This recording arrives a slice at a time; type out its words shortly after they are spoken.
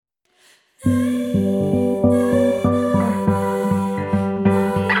Hello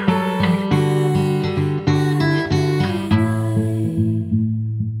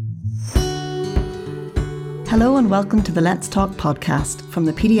and welcome to the Let's Talk podcast from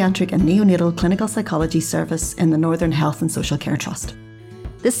the Paediatric and Neonatal Clinical Psychology Service in the Northern Health and Social Care Trust.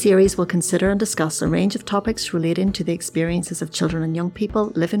 This series will consider and discuss a range of topics relating to the experiences of children and young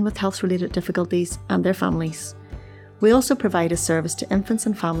people living with health-related difficulties and their families. We also provide a service to infants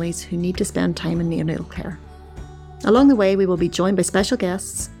and families who need to spend time in neonatal care. Along the way, we will be joined by special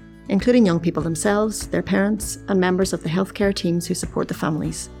guests, including young people themselves, their parents, and members of the healthcare teams who support the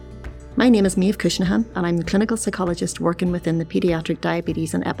families. My name is Maeve Cushnahan, and I'm the clinical psychologist working within the Paediatric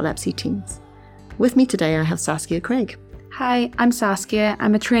Diabetes and Epilepsy teams. With me today I have Saskia Craig. Hi, I'm Saskia.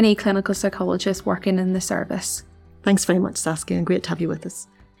 I'm a trainee clinical psychologist working in the service. Thanks very much, Saskia, and great to have you with us.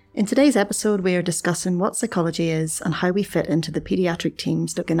 In today's episode, we are discussing what psychology is and how we fit into the paediatric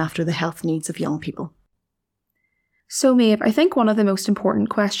teams looking after the health needs of young people. So Maeve, I think one of the most important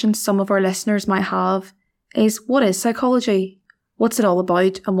questions some of our listeners might have is, what is psychology? What's it all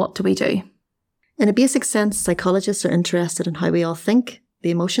about and what do we do? In a basic sense, psychologists are interested in how we all think,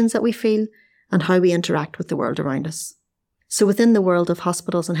 the emotions that we feel, and how we interact with the world around us. So within the world of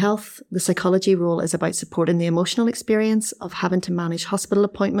hospitals and health, the psychology role is about supporting the emotional experience of having to manage hospital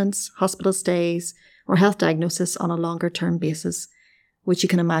appointments, hospital stays, or health diagnosis on a longer term basis, which you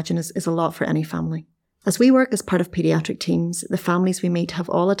can imagine is a lot for any family. As we work as part of paediatric teams, the families we meet have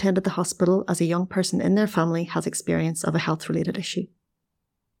all attended the hospital as a young person in their family has experience of a health-related issue.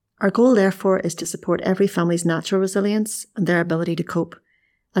 Our goal, therefore, is to support every family's natural resilience and their ability to cope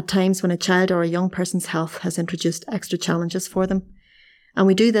at times when a child or a young person's health has introduced extra challenges for them. And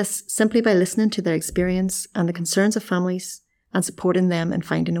we do this simply by listening to their experience and the concerns of families and supporting them in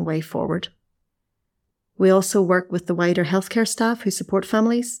finding a way forward. We also work with the wider healthcare staff who support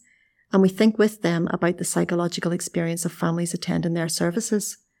families, and we think with them about the psychological experience of families attending their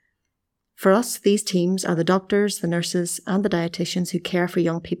services. For us, these teams are the doctors, the nurses, and the dietitians who care for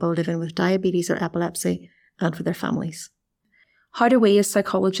young people living with diabetes or epilepsy and for their families. How do we as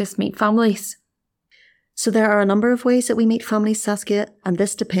psychologists meet families? So there are a number of ways that we meet families, Saskia, and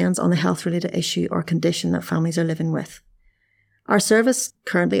this depends on the health-related issue or condition that families are living with. Our service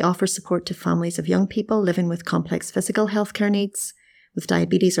currently offers support to families of young people living with complex physical healthcare needs, with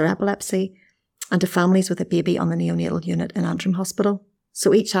diabetes or epilepsy, and to families with a baby on the neonatal unit in Antrim Hospital.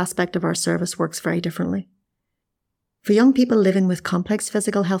 So each aspect of our service works very differently. For young people living with complex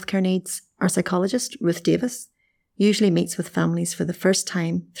physical healthcare needs, our psychologist, Ruth Davis, usually meets with families for the first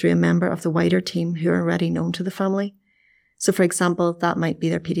time through a member of the wider team who are already known to the family. So for example, that might be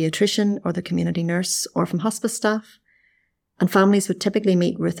their paediatrician or the community nurse or from hospice staff. And families would typically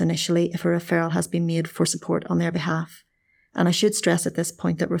meet Ruth initially if a referral has been made for support on their behalf. And I should stress at this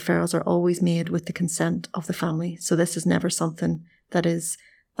point that referrals are always made with the consent of the family. So this is never something that is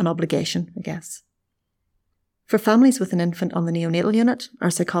an obligation, I guess. For families with an infant on the neonatal unit, our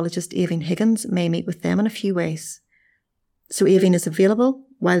psychologist Aoibhinn Higgins may meet with them in a few ways. So Aoibhinn is available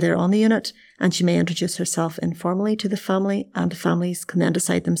while they're on the unit, and she may introduce herself informally to the family, and families can then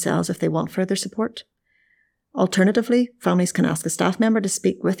decide themselves if they want further support. Alternatively, families can ask a staff member to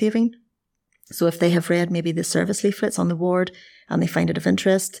speak with Aoibhinn. So if they have read maybe the service leaflets on the ward and they find it of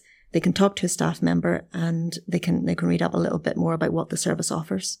interest, they can talk to a staff member and they can read up a little bit more about what the service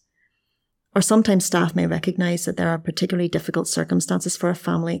offers. Or sometimes staff may recognise that there are particularly difficult circumstances for a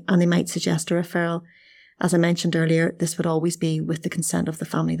family and they might suggest a referral. As I mentioned earlier, this would always be with the consent of the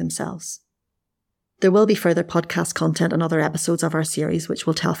family themselves. There will be further podcast content and other episodes of our series which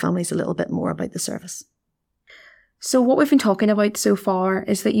will tell families a little bit more about the service. So what we've been talking about so far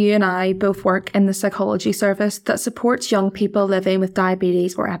is that you and I both work in the psychology service that supports young people living with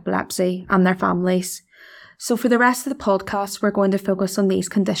diabetes or epilepsy and their families. So for the rest of the podcast, we're going to focus on these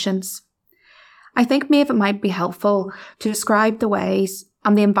conditions. I think maybe it might be helpful to describe the ways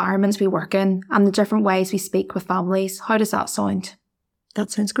and the environments we work in and the different ways we speak with families. How does that sound?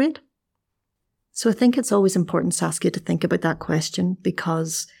 That sounds great. So I think it's always important, Saskia, to think about that question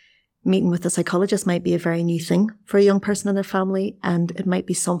because meeting with a psychologist might be a very new thing for a young person and their family, and it might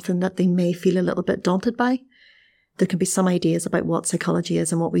be something that they may feel a little bit daunted by. There can be some ideas about what psychology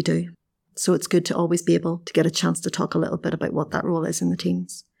is and what we do. So it's good to always be able to get a chance to talk a little bit about what that role is in the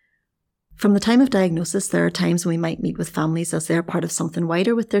teams. From the time of diagnosis, there are times when we might meet with families as they're part of something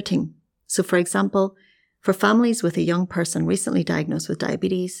wider with their team. So for example, for families with a young person recently diagnosed with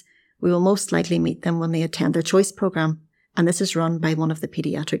diabetes, we will most likely meet them when they attend their choice programme, and this is run by one of the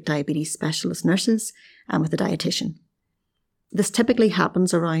paediatric diabetes specialist nurses and with a dietitian. This typically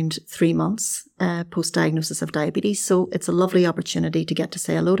happens around 3 months post-diagnosis of diabetes, so it's a lovely opportunity to get to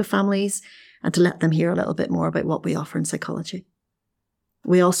say hello to families and to let them hear a little bit more about what we offer in psychology.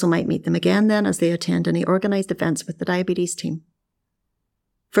 We also might meet them again then as they attend any organised events with the diabetes team.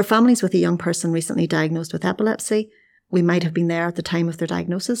 For families with a young person recently diagnosed with epilepsy, we might have been there at the time of their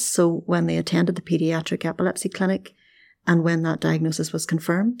diagnosis, so when they attended the paediatric epilepsy clinic and when that diagnosis was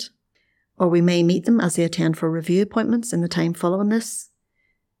confirmed. Or we may meet them as they attend for review appointments in the time following this.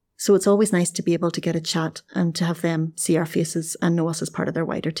 So it's always nice to be able to get a chat and to have them see our faces and know us as part of their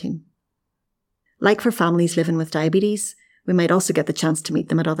wider team. Like for families living with diabetes, we might also get the chance to meet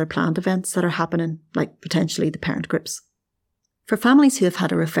them at other planned events that are happening, like potentially the parent groups. For families who have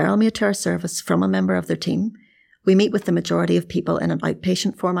had a referral made to our service from a member of their team, we meet with the majority of people in an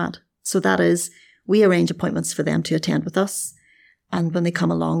outpatient format. So that is, we arrange appointments for them to attend with us, and when they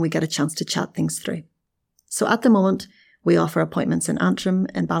come along, we get a chance to chat things through. So at the moment, we offer appointments in Antrim,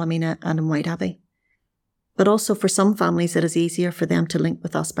 in Ballymena and in Whiteabbey. But also for some families, it is easier for them to link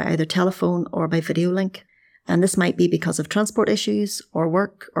with us by either telephone or by video link. And this might be because of transport issues or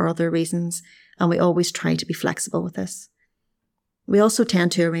work or other reasons, and we always try to be flexible with this. We also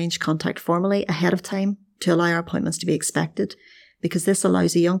tend to arrange contact formally ahead of time to allow our appointments to be expected, because this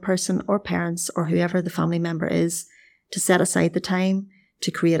allows a young person or parents or whoever the family member is to set aside the time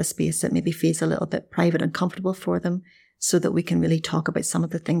to create a space that maybe feels a little bit private and comfortable for them so that we can really talk about some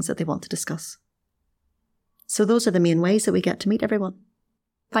of the things that they want to discuss. So those are the main ways that we get to meet everyone.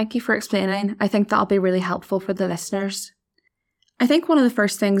 Thank you for explaining. I think that'll be really helpful for the listeners. I think one of the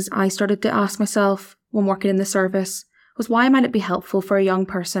first things I started to ask myself when working in the service was why might it be helpful for a young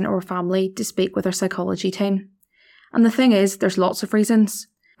person or family to speak with our psychology team? And the thing is, there's lots of reasons.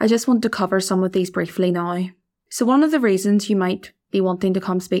 I just want to cover some of these briefly now. So one of the reasons you might be wanting to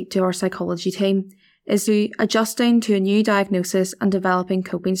come speak to our psychology team is adjusting to a new diagnosis and developing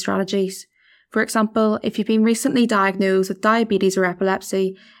coping strategies. For example, if you've been recently diagnosed with diabetes or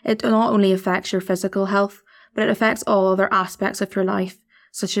epilepsy, it not only affects your physical health, but it affects all other aspects of your life,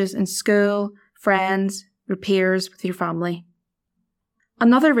 such as in school, friends, your peers, with your family.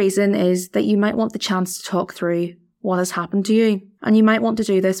 Another reason is that you might want the chance to talk through what has happened to you, and you might want to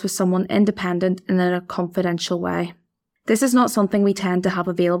do this with someone independent and in a confidential way. This is not something we tend to have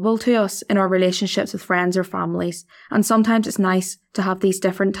available to us in our relationships with friends or families, and sometimes it's nice to have these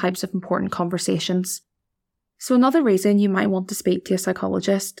different types of important conversations. So another reason you might want to speak to a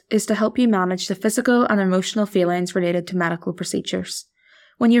psychologist is to help you manage the physical and emotional feelings related to medical procedures.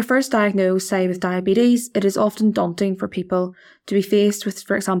 When you're first diagnosed, say with diabetes, it is often daunting for people to be faced with,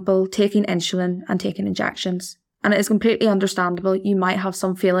 for example, taking insulin and taking injections. And it is completely understandable you might have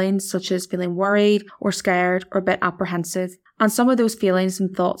some feelings such as feeling worried or scared or a bit apprehensive. And some of those feelings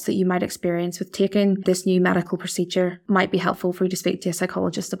and thoughts that you might experience with taking this new medical procedure might be helpful for you to speak to a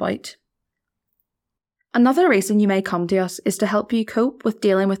psychologist about. Another reason you may come to us is to help you cope with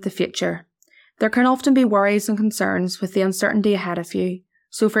dealing with the future. There can often be worries and concerns with the uncertainty ahead of you.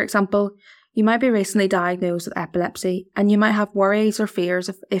 So for example, you might be recently diagnosed with epilepsy and you might have worries or fears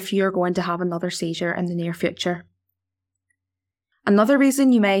if you're going to have another seizure in the near future. Another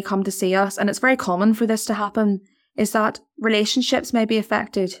reason you may come to see us, and it's very common for this to happen, is that relationships may be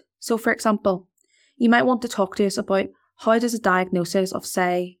affected. So for example, you might want to talk to us about how does a diagnosis of,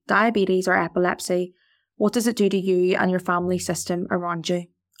 say, diabetes or epilepsy, what does it do to you and your family system around you?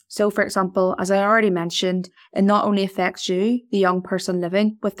 So for example, as I already mentioned, it not only affects you, the young person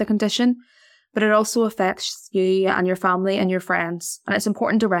living with the condition, but it also affects you and your family and your friends. And it's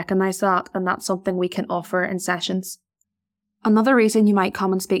important to recognise that, and that's something we can offer in sessions. Another reason you might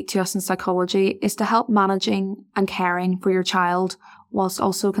come and speak to us in psychology is to help managing and caring for your child whilst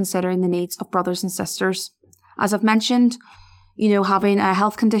also considering the needs of brothers and sisters. As I've mentioned, having a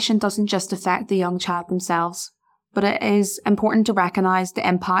health condition doesn't just affect the young child themselves, but it is important to recognise the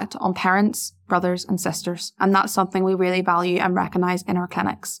impact on parents, brothers and sisters, and that's something we really value and recognise in our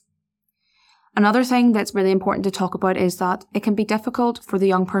clinics. Another thing that's really important to talk about is that it can be difficult for the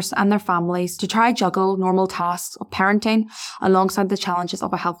young person and their families to try juggle normal tasks of parenting alongside the challenges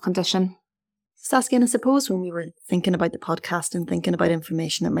of a health condition. Saskia, and I suppose when we were thinking about the podcast and thinking about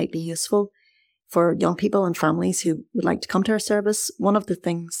information that might be useful for young people and families who would like to come to our service, one of the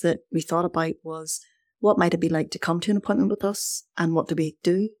things that we thought about was what might it be like to come to an appointment with us, and what do we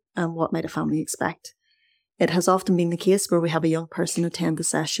do, and what might a family expect. It has often been the case where we have a young person attend the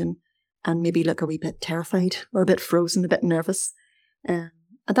session and maybe look a wee bit terrified or a bit frozen, a bit nervous. And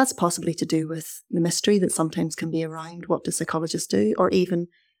that's possibly to do with the mystery that sometimes can be around what do psychologists do, or even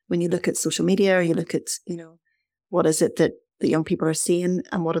when you look at social media or you look at, what is it that the young people are seeing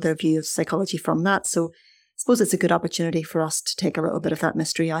and what are their views of psychology from that. So suppose it's a good opportunity for us to take a little bit of that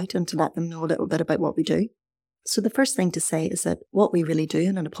mystery out and to let them know a little bit about what we do. So the first thing to say is that what we really do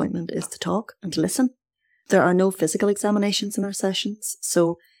in an appointment is to talk and to listen. There are no physical examinations in our sessions,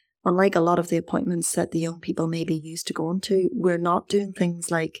 so unlike a lot of the appointments that the young people may be used to going to, we're not doing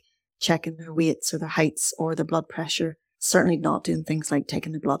things like checking their weights or their heights or their blood pressure, certainly not doing things like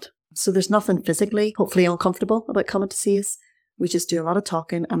taking their blood. So there's nothing physically, hopefully, uncomfortable about coming to see us. We just do a lot of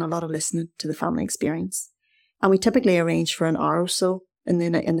talking and a lot of listening to the family experience. And we typically arrange for an hour or so in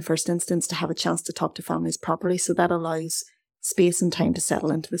the first instance to have a chance to talk to families properly, so that allows space and time to settle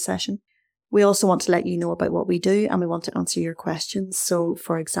into the session. We also want to let you know about what we do, and we want to answer your questions. So,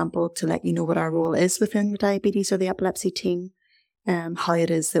 for example, to let you know what our role is within the diabetes or the epilepsy team, how it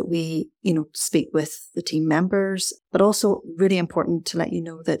is that we, speak with the team members, but also really important to let you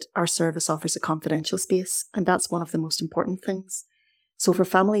know that our service offers a confidential space, and that's one of the most important things. So for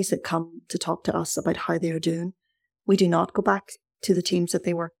families that come to talk to us about how they are doing, we do not go back to the teams that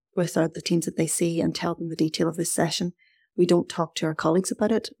they work with or the teams that they see and tell them the detail of this session. We don't talk to our colleagues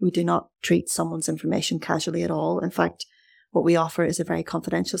about it. We do not treat someone's information casually at all. In fact, what we offer is a very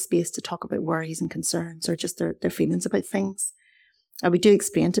confidential space to talk about worries and concerns or just their feelings about things. And we do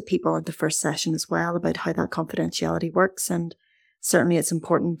explain to people at the first session as well about how that confidentiality works. And certainly it's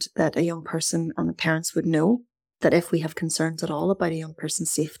important that a young person and the parents would know that if we have concerns at all about a young person's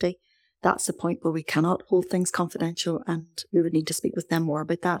safety, that's the point where we cannot hold things confidential and we would need to speak with them more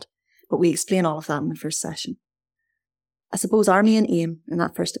about that. But we explain all of that in the first session. I suppose our main aim in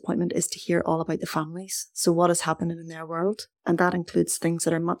that first appointment is to hear all about the families. So what is happening in their world? And that includes things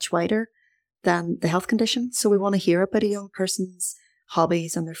that are much wider than the health condition. So we want to hear about a young person's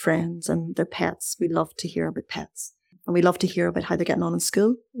hobbies and their friends and their pets. We love to hear about pets. And we love to hear about how they're getting on in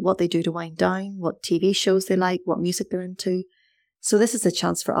school, what they do to wind down, what TV shows they like, what music they're into. So this is a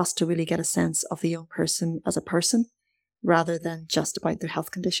chance for us to really get a sense of the young person as a person rather than just about their health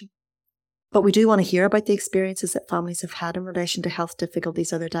condition. But we do want to hear about the experiences that families have had in relation to health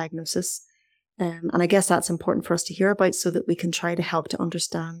difficulties or their diagnosis. And I guess that's important for us to hear about so that we can try to help to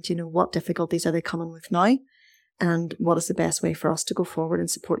understand, what difficulties are they coming with now and what is the best way for us to go forward in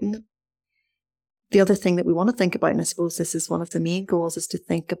supporting them. The other thing that we want to think about, and I suppose this is one of the main goals, is to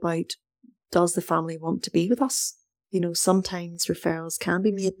think about, does the family want to be with us? Sometimes referrals can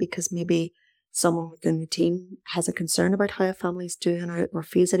be made because maybe someone within the team has a concern about how a family's doing or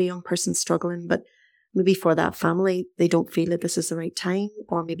feels that a young person's struggling, but maybe for that family, they don't feel that this is the right time,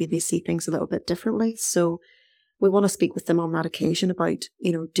 or maybe they see things a little bit differently. So we want to speak with them on that occasion about,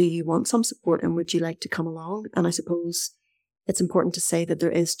 do you want some support and would you like to come along? And I suppose it's important to say that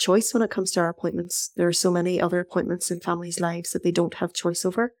there is choice when it comes to our appointments. There are so many other appointments in families' lives that they don't have choice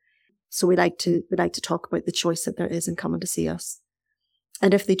over. So we like to talk about the choice that there is in coming to see us.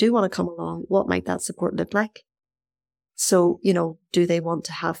 And if they do want to come along, what might that support look like? So, do they want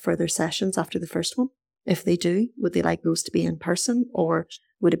to have further sessions after the first one? If they do, would they like those to be in person, or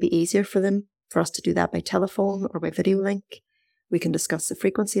would it be easier for us to do that by telephone or by video link? We can discuss the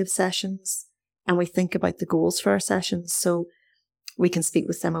frequency of sessions and we think about the goals for our sessions. So we can speak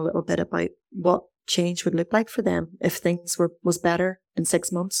with them a little bit about what change would look like for them. If things was better in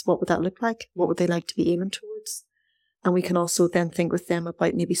 6 months, what would that look like? What would they like to be aiming towards? And we can also then think with them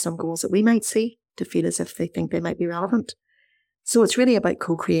about maybe some goals that we might see to feel as if they think they might be relevant. So it's really about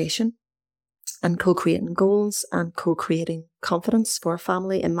co-creation and co-creating goals and co-creating confidence for a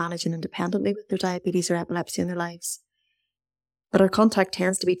family in managing independently with their diabetes or epilepsy in their lives. But our contact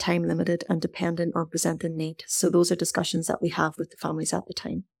tends to be time limited and dependent on presenting need. So those are discussions that we have with the families at the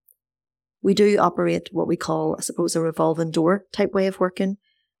time. We do operate what we call, I suppose, a revolving door type way of working,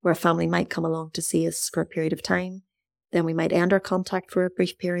 where a family might come along to see us for a period of time. Then we might end our contact for a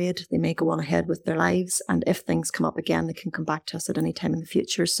brief period. They may go on ahead with their lives. And if things come up again, they can come back to us at any time in the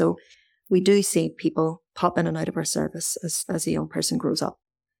future. So we do see people pop in and out of our service as a young person grows up.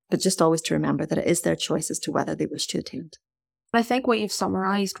 But just always to remember that it is their choice as to whether they wish to attend. I think what you've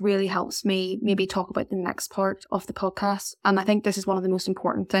summarised really helps me maybe talk about the next part of the podcast. And I think this is one of the most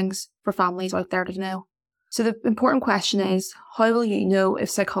important things for families out there to know. So the important question is, how will you know if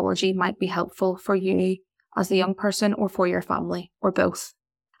psychology might be helpful for you as a young person or for your family, or both?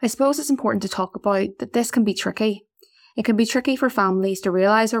 I suppose it's important to talk about that this can be tricky. It can be tricky for families to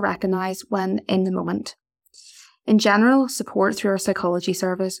realise or recognise when in the moment. In general, support through our psychology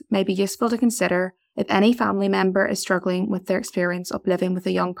service may be useful to consider if any family member is struggling with their experience of living with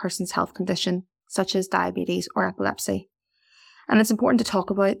a young person's health condition, such as diabetes or epilepsy. And it's important to talk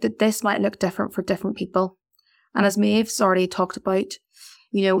about that this might look different for different people. And as Maeve's already talked about,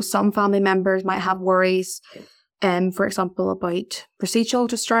 some family members might have worries for example, about procedural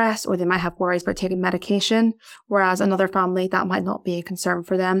distress, or they might have worries about taking medication, whereas another family, that might not be a concern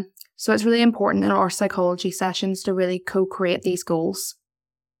for them. So it's really important in our psychology sessions to really co-create these goals.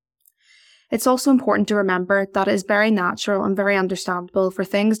 It's also important to remember that it is very natural and very understandable for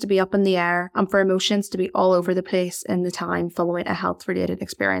things to be up in the air and for emotions to be all over the place in the time following a health-related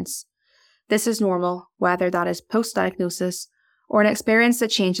experience. This is normal, whether that is post-diagnosis or an experience that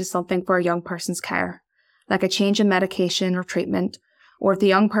changes something for a young person's care, like a change in medication or treatment, or if the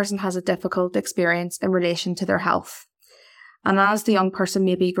young person has a difficult experience in relation to their health. And as the young person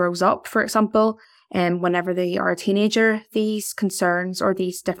maybe grows up, for example, whenever they are a teenager, these concerns or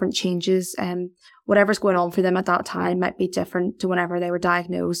these different changes, whatever's going on for them at that time might be different to whenever they were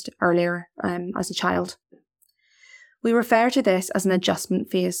diagnosed earlier as a child. We refer to this as an adjustment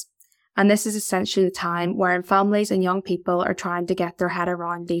phase, and this is essentially the time wherein families and young people are trying to get their head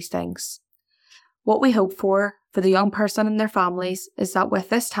around these things. What we hope for the young person and their families is that with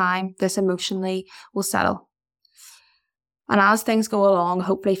this time, this emotionally will settle. And as things go along,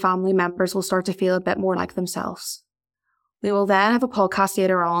 hopefully family members will start to feel a bit more like themselves. We will then have a podcast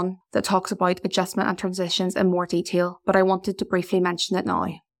later on that talks about adjustment and transitions in more detail, but I wanted to briefly mention it now.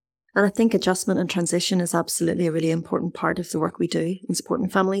 And I think adjustment and transition is absolutely a really important part of the work we do in supporting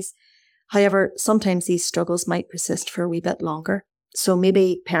families. However, sometimes these struggles might persist for a wee bit longer. So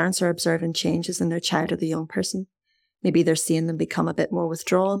maybe parents are observing changes in their child or the young person. Maybe they're seeing them become a bit more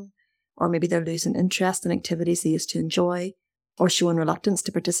withdrawn, or maybe they're losing interest in activities they used to enjoy, or showing reluctance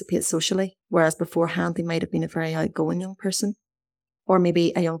to participate socially, whereas beforehand they might have been a very outgoing young person. Or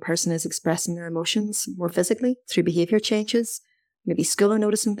maybe a young person is expressing their emotions more physically through behaviour changes. Maybe school are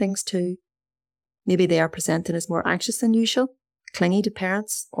noticing things too. Maybe they are presenting as more anxious than usual, clingy to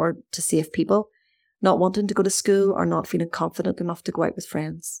parents or to safe people, not wanting to go to school or not feeling confident enough to go out with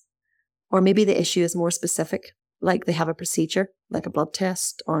friends. Or maybe the issue is more specific, like they have a procedure, like a blood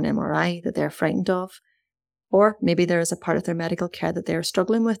test or an MRI that they're frightened of. Or maybe there is a part of their medical care that they are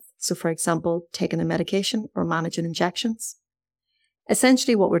struggling with. So for example, taking a medication or managing injections.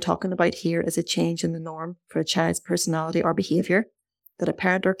 Essentially what we're talking about here is a change in the norm for a child's personality or behaviour that a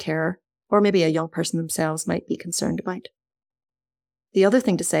parent or carer, or maybe a young person themselves, might be concerned about. The other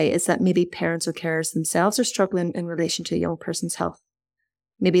thing to say is that maybe parents or carers themselves are struggling in relation to a young person's health.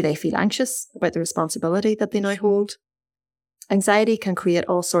 Maybe they feel anxious about the responsibility that they now hold. Anxiety can create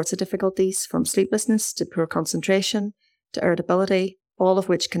all sorts of difficulties, from sleeplessness to poor concentration to irritability, all of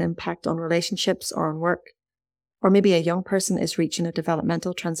which can impact on relationships or on work. Or maybe a young person is reaching a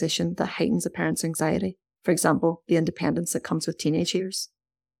developmental transition that heightens a parent's anxiety. For example, the independence that comes with teenage years.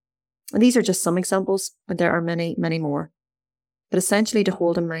 And these are just some examples, but there are many, many more. But essentially to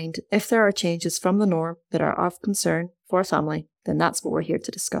hold in mind, if there are changes from the norm that are of concern for a family, then that's what we're here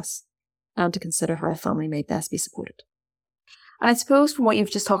to discuss, and to consider how a family may best be supported. And I suppose from what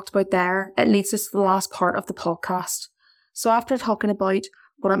you've just talked about there, it leads us to the last part of the podcast. So after talking about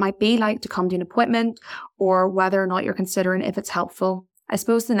what it might be like to come to an appointment, or whether or not you're considering if it's helpful, I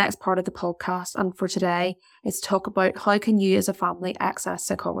suppose the next part of the podcast, and for today, is to talk about how can you as a family access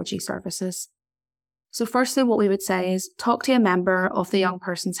psychology services. So firstly, what we would say is talk to a member of the young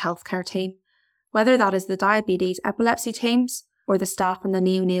person's healthcare team, whether that is the diabetes epilepsy teams, or the staff in the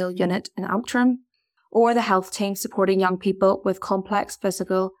neonatal unit in Antrim, or the health team supporting young people with complex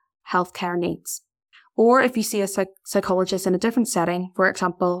physical healthcare needs. Or if you see a psychologist in a different setting, for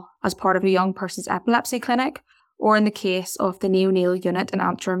example, as part of a young person's epilepsy clinic, or in the case of the neonatal unit in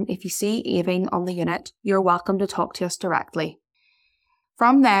Antrim, if you see Avine on the unit, you're welcome to talk to us directly.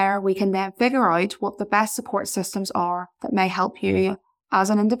 From there, we can then figure out what the best support systems are that may help you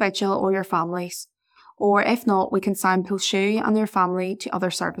as an individual or your families. Or if not, we can signpost you and your family to other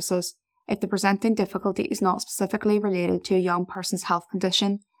services if the presenting difficulty is not specifically related to a young person's health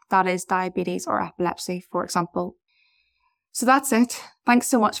condition, that is diabetes or epilepsy, for example. So that's it. Thanks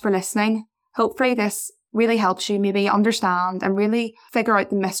so much for listening. Hopefully this really helps you maybe understand and really figure out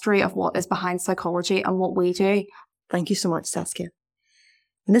the mystery of what is behind psychology and what we do. Thank you so much, Saskia.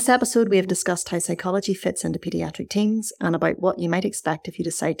 In this episode, we have discussed how psychology fits into paediatric teams and about what you might expect if you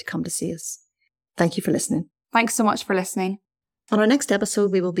decide to come to see us. Thank you for listening. Thanks so much for listening. On our next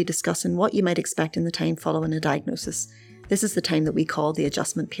episode, we will be discussing what you might expect in the time following a diagnosis. This is the time that we call the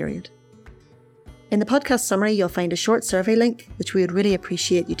adjustment period. In the podcast summary, you'll find a short survey link, which we would really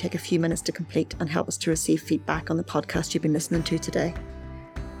appreciate you take a few minutes to complete and help us to receive feedback on the podcast you've been listening to today.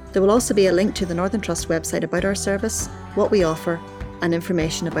 There will also be a link to the Northern Trust website about our service, what we offer, and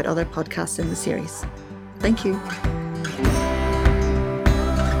information about other podcasts in the series. Thank you.